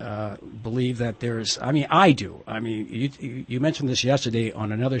Assange, believe that there's? I mean, I do. I mean, you mentioned this yesterday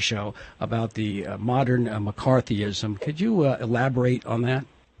on another show about the modern McCarthyism. Could you elaborate on that?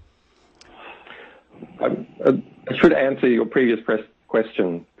 I should answer your previous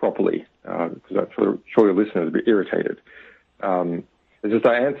question properly, because I'm sure your listeners will be irritated. It's just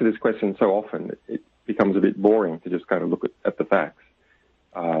I answer this question so often, it becomes a bit boring to just kind of look at the facts.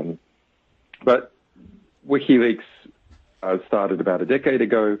 But WikiLeaks started about a decade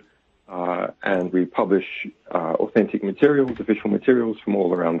ago, and we publish authentic materials, official materials from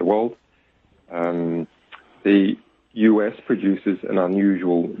all around the world. The US produces an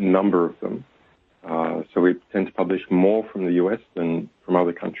unusual number of them. So we tend to publish more from the US than from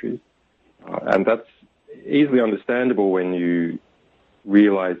other countries. And that's easily understandable when you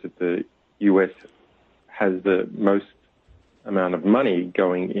realize that the US has the most amount of money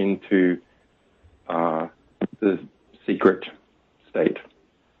going into the secret state.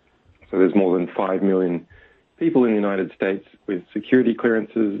 So there's more than 5 million people in the United States with security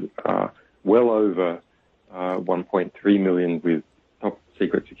clearances, well over 1.3 million with top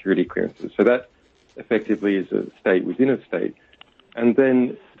secret security clearances. So that effectively is a state within a state. And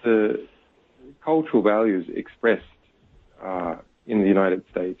then the cultural values expressed in the United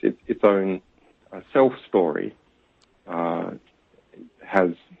States, its own self-story,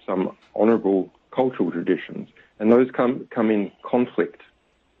 has some honorable cultural traditions, and those come in conflict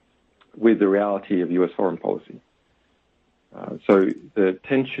with the reality of U.S. foreign policy. So the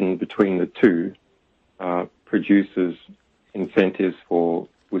tension between the two produces incentives for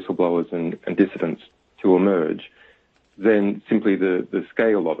whistleblowers and dissidents to emerge. Then simply the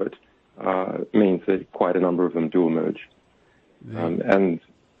scale of it means that quite a number of them do emerge. And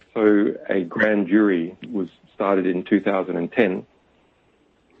so a grand jury was started in 2010,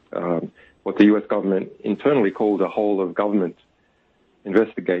 what the U.S. government internally called a whole-of-government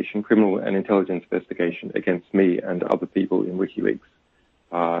investigation, criminal and intelligence investigation against me and other people in WikiLeaks.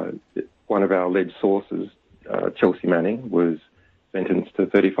 One of our alleged sources, Chelsea Manning, was sentenced to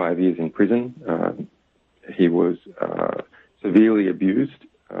 35 years in prison. He was severely abused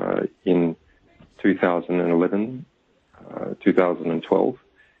in 2011, 2012.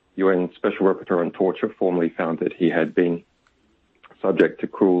 UN Special Rapporteur on Torture formally found that he had been subject to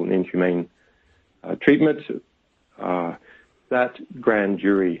cruel and inhumane treatment. That grand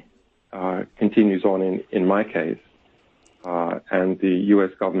jury continues on in my case, and the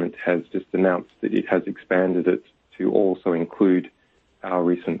US government has just announced that it has expanded it to also include our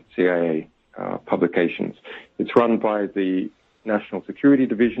recent CIA publications. It's run by the National Security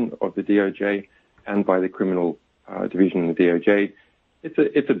Division of the DOJ and by the Criminal Division of the DOJ.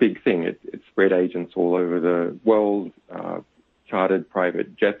 It's a big thing. It's spread agents all over the world, chartered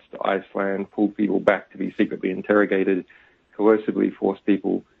private jets to Iceland, pulled people back to be secretly interrogated, coercively forced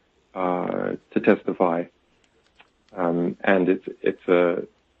people to testify, and it's a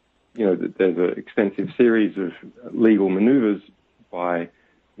there's an extensive series of legal maneuvers by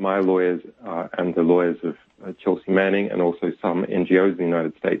my lawyers and the lawyers of Chelsea Manning, and also some NGOs in the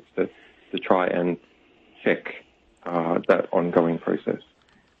United States to try and check that ongoing process.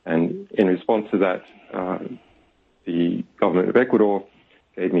 And in response to that, the government of Ecuador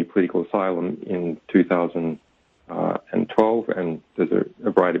gave me political asylum in 2012, and there's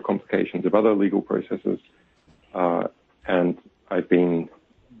a variety of complications of other legal processes. And I've been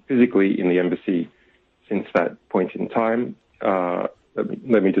physically in the embassy since that point in time.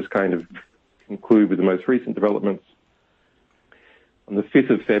 Let me just kind of conclude with the most recent developments. On the 5th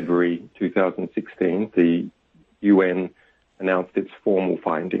of February 2016, the UN announced its formal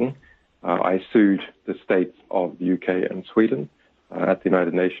finding. I sued the states of the UK and Sweden at the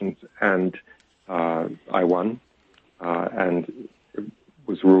United Nations, and I won, and it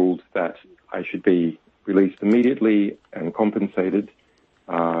was ruled that I should be released immediately and compensated.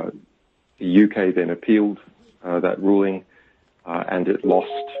 The UK then appealed that ruling, and it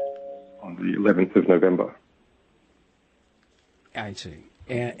lost on the 11th of November. I see.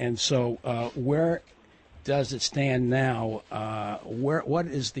 And so where does it stand now? What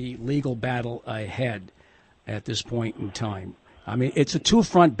is the legal battle ahead at this point in time? I mean, it's a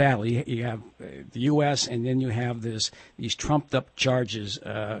two-front battle. You have the U.S. and then you have these trumped-up charges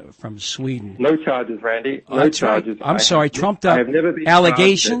from Sweden. No charges, Randy. No charges. Right. I'm sorry, trumped-up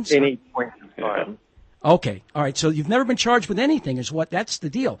allegations? At any point in time. Okay, all right. So you've never been charged with anything, that's the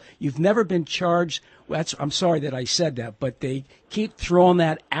deal. You've never been charged. I'm sorry that I said that, but they keep throwing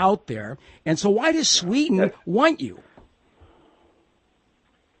that out there. And so why does Sweden want you?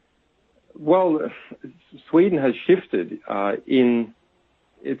 Well, Sweden has shifted in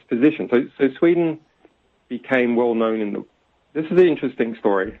its position. So Sweden became well known in the... This is an interesting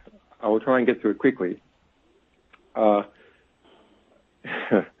story. I will try and get through it quickly.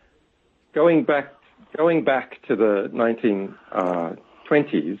 Going back to the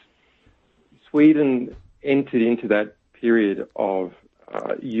 1920s, Sweden entered into that period of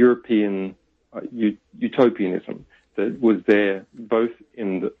European utopianism that was there both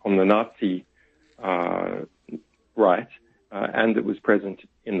on the Nazi right and that was present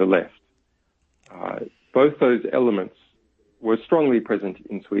in the left. Both those elements were strongly present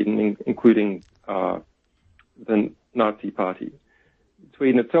in Sweden, including the Nazi Party.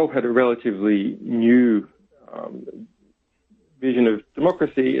 Sweden itself had a relatively new vision of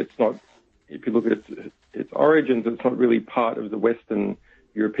democracy. It's not, if you look at its origins, it's not really part of the Western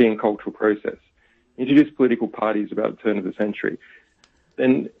European cultural process. It introduced political parties about the turn of the century.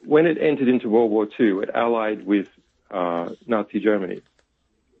 Then when it entered into World War II, it allied with Nazi Germany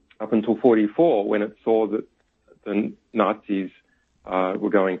up until 1944, when it saw that the Nazis were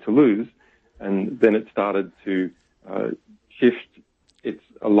going to lose, and then it started to shift its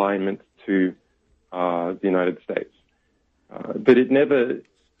alignment to the United States. But it never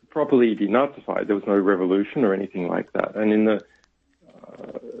properly denazified. There was no revolution or anything like that. And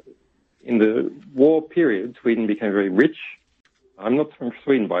in the war period, Sweden became very rich. I'm not from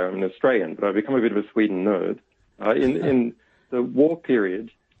Sweden, I'm an Australian, but I've become a bit of a Sweden nerd. In the war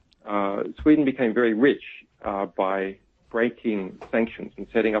period, Sweden became very rich by breaking sanctions and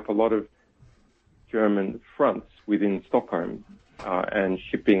setting up a lot of German fronts within Stockholm and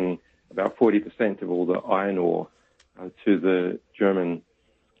shipping about 40% of all the iron ore to the German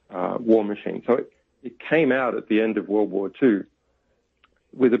war machine. So it came out at the end of World War II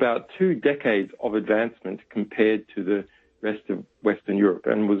with about 2 decades of advancement compared to the rest of Western Europe,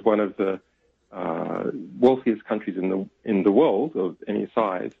 and was one of the wealthiest countries in the world of any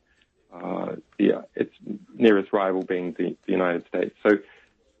size. Its nearest rival being the United States. So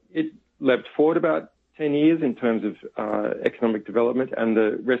it leapt forward about 10 years in terms of economic development, and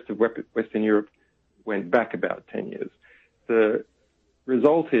the rest of Western Europe went back about 10 years. The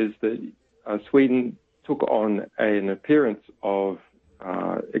result is that Sweden took on an appearance of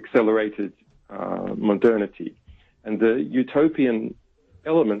accelerated modernity, and the utopian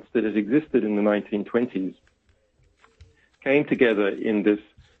elements that had existed in the 1920s came together in this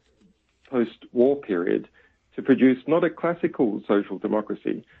post-war period to produce not a classical social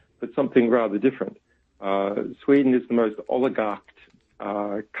democracy, but something rather different. Sweden is the most oligarched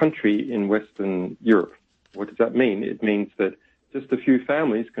country in Western Europe. What does that mean? It means that just a few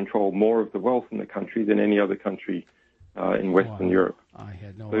families control more of the wealth in the country than any other country in Western Europe. I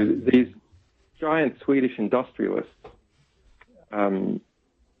had no So idea. these giant Swedish industrialists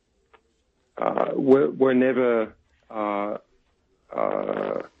were never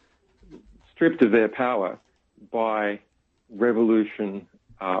stripped of their power by revolution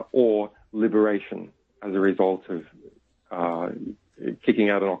or liberation as a result of kicking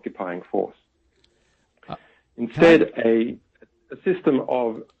out an occupying force. Instead, a system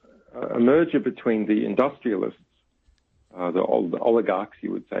of a merger between the industrialists, the oligarchs,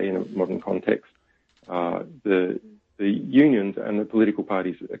 you would say, in a modern context, the unions and the political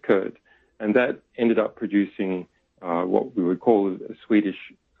parties occurred. And that ended up producing what we would call a Swedish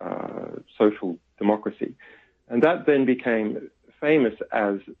social democracy. And that then became famous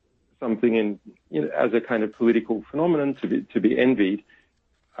as something as a kind of political phenomenon to be envied.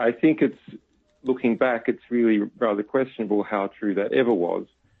 I think looking back, it's really rather questionable how true that ever was.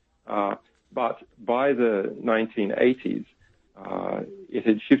 But by the 1980s, it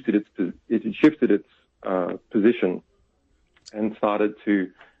had shifted its position and started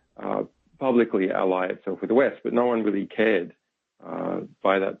to publicly ally itself with the West, but no one really cared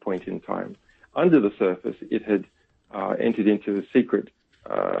by that point in time. Under the surface, it had entered into a secret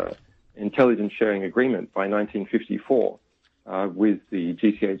intelligence sharing agreement by 1954 with the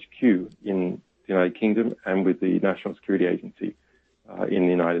GCHQ in the United Kingdom and with the National Security Agency in the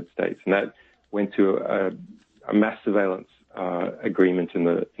United States. And that went to a mass surveillance agreement in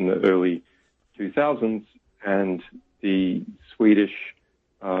the early 2000s, and the Swedish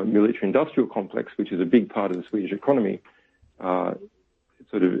military-industrial complex, which is a big part of the Swedish economy,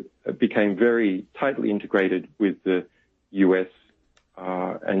 sort of became very tightly integrated with the US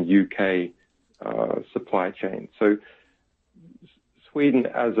and UK supply chain. So Sweden,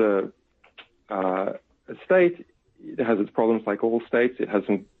 as a state, it has its problems like all states. It has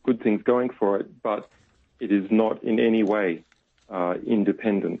some good things going for it, but it is not in any way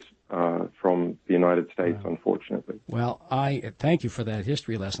independent from the United States, unfortunately. Well, I thank you for that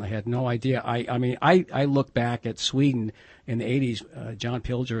history lesson. I had no idea. I mean, I look back at Sweden in the 80s. John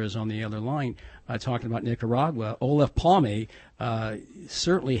Pilger is on the other line talking about Nicaragua. Olof Palme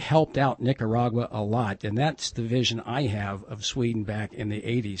certainly helped out Nicaragua a lot, and that's the vision I have of Sweden back in the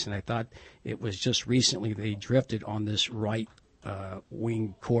 80s. And I thought it was just recently they drifted on this right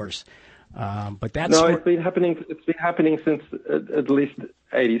wing course. But that's it's been happening. It's been happening since at least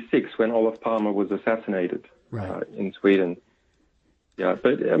 '86, when Olof Palme was assassinated in Sweden. Yeah,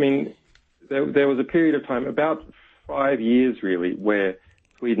 but I mean, there was a period of time, about 5 years really, where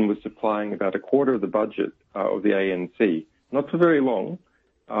Sweden was supplying about a quarter of the budget of the ANC, not for very long,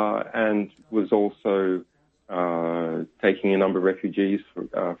 and was also taking a number of refugees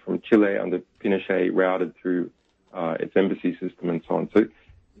from Chile under Pinochet, routed through its embassy system and so on. So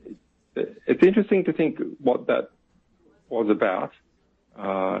it's interesting to think what that was about.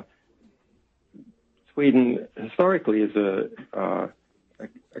 Sweden historically is a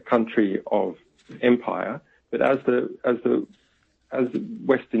country of empire, but as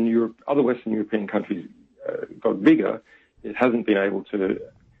Western Europe, other Western European countries got bigger, it hasn't been able to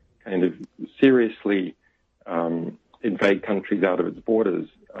kind of seriously invade countries out of its borders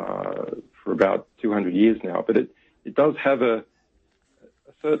for about 200 years now. But it does have a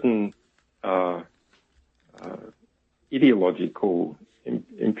certain ideological,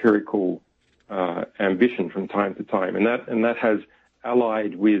 empirical ambition from time to time, and that has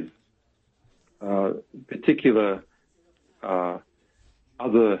allied with particular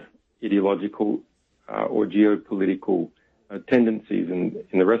other ideological or geopolitical tendencies in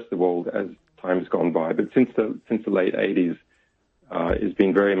the rest of the world as time has gone by. But since the late 80s, it's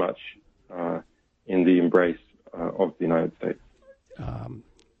been very much in the embrace of the United States.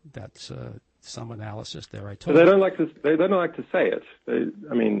 That's some analysis there. I So told they don't like to say it.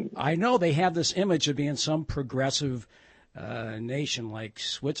 I know they have this image of being some progressive nation like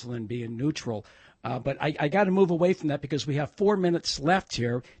Switzerland being neutral. But I got to move away from that because we have 4 minutes left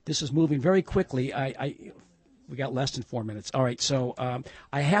here. This is moving very quickly. We got less than 4 minutes. All right. So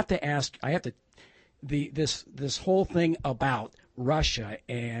I have to ask. This whole thing about Russia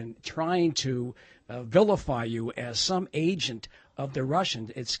and trying to vilify you as some agent of the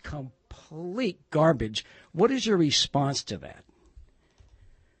Russians. It's complete garbage. What is your response to that?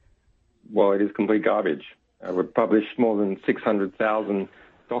 Well, it is complete garbage. We've published more than 600,000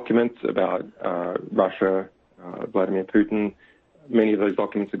 documents about Russia, Vladimir Putin. Many of those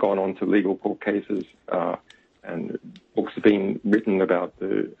documents have gone on to legal court cases, and books have been written about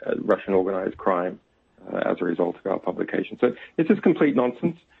the Russian organized crime as a result of our publication. So it's just complete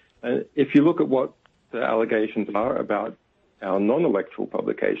nonsense. If you look at what the allegations are about our non-electoral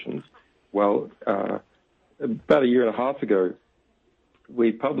publications, well, about a year and a half ago,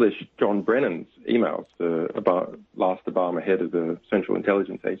 we published John Brennan's emails, the last Obama head of the Central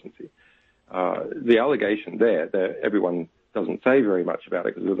Intelligence Agency. The allegation there, that everyone doesn't say very much about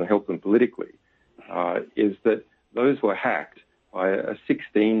it because it doesn't help them politically, is that those were hacked by a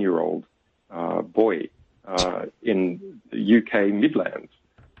 16-year-old boy in the UK Midlands.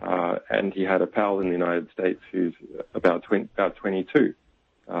 And he had a pal in the United States who's about 22,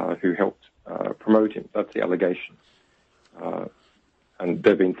 who helped promote him. That's the allegation. And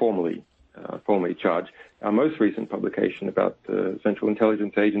they've been formally charged. Our most recent publication about the Central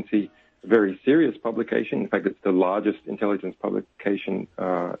Intelligence Agency, a very serious publication. In fact, it's the largest intelligence publication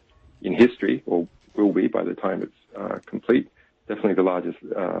in history, or will be by the time it's complete. Definitely the largest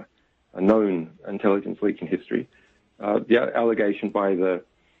known intelligence leak in history. The allegation by the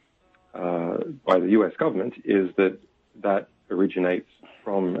U.S. government is that originates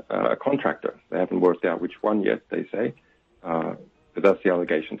from a contractor. They haven't worked out which one yet, they say. But that's the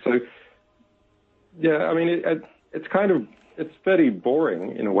allegation. So, yeah, I mean, it's very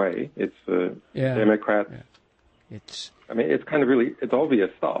boring in a way. It's Democrats. Yeah. It's kind of it's obvious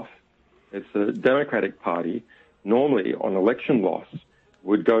stuff. It's the Democratic Party, normally on election loss,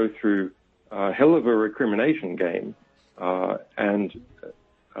 would go through a hell of a recrimination game and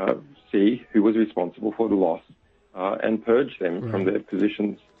see who was responsible for the loss and purge them from their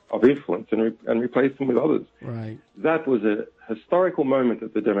positions of influence and replace them with others. Right. That was a historical moment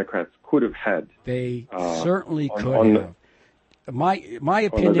that the Democrats could have had. They certainly could have. My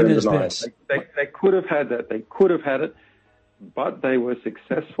opinion is this. They could have had that. They could have had it, but they were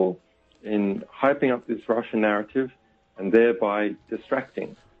successful in hyping up this Russian narrative and thereby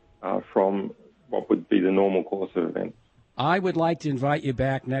distracting from what would be the normal course of events. I would like to invite you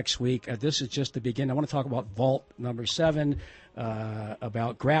back next week. This is just the beginning. I want to talk about Vault number 7,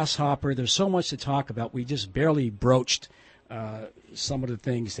 about Grasshopper. There's so much to talk about. We just barely broached some of the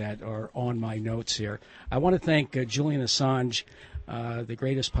things that are on my notes here. I want to thank Julian Assange, the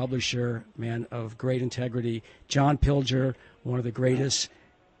greatest publisher, man of great integrity, John Pilger, one of the greatest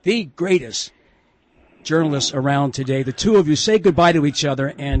journalists around today. The two of you say goodbye to each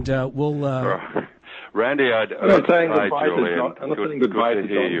other, and we'll... Randy, I'm not saying goodbye to Julian. John. I'm not saying goodbye good to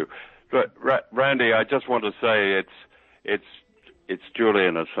to hear John. you. But Randy, I just want to say it's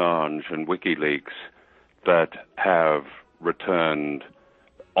Julian Assange and WikiLeaks that have returned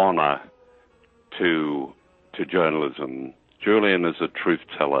honor to journalism. Julian is a truth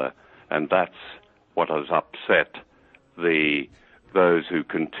teller, and that's what has upset those who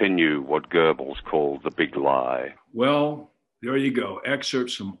continue what Goebbels called the big lie. Well, there you go.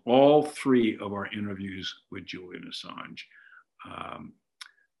 Excerpts from all three of our interviews with Julian Assange.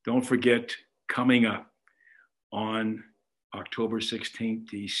 Don't forget, coming up on October 16th,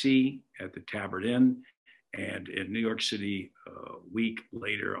 D.C. at the Tabard Inn, and in New York City a week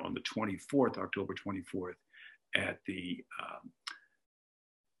later on the 24th, October 24th, at the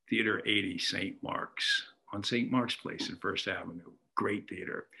Theater 80 St. Mark's, on St. Mark's Place in First Avenue. Great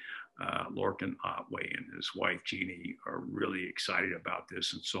theater. Lorcan Otway and his wife Jeannie are really excited about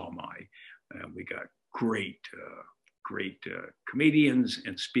this, and so am I. We got great comedians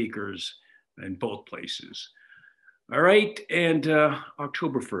and speakers in both places. All right, and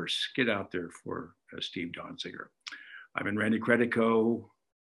October 1st, get out there for Steve Donziger. I've been Randy Credico,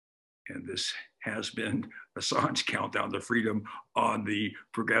 and this has been Assange Countdown to Freedom on the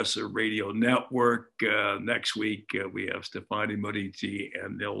Progressive Radio Network. Next week, we have Stefani Modici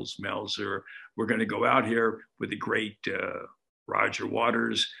and Nils Melzer. We're going to go out here with the great Roger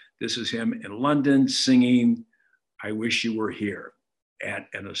Waters. This is him in London singing I Wish You Were Here at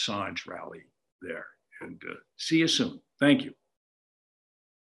an Assange rally there. And see you soon. Thank you.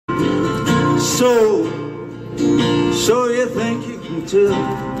 So you think you can tell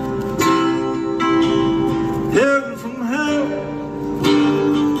heaven from hell,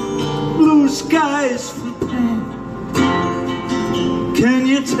 blue skies from pain? Can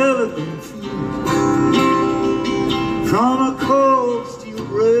you tell it from a cold steel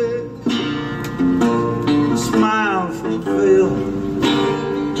red, a smile from veil?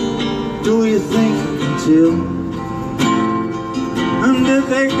 Do you think you can tell? And if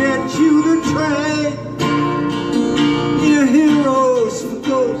they get you to trade your heroes for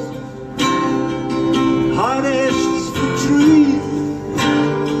ghosts, hot ashes for trees,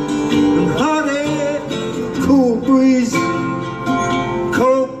 and hot air, cool breeze,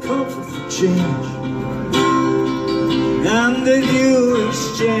 cold comfort for change, and then you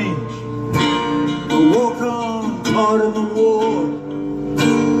exchange a walk-on part of the war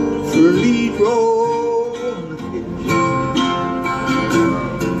for a lead role in the pitch.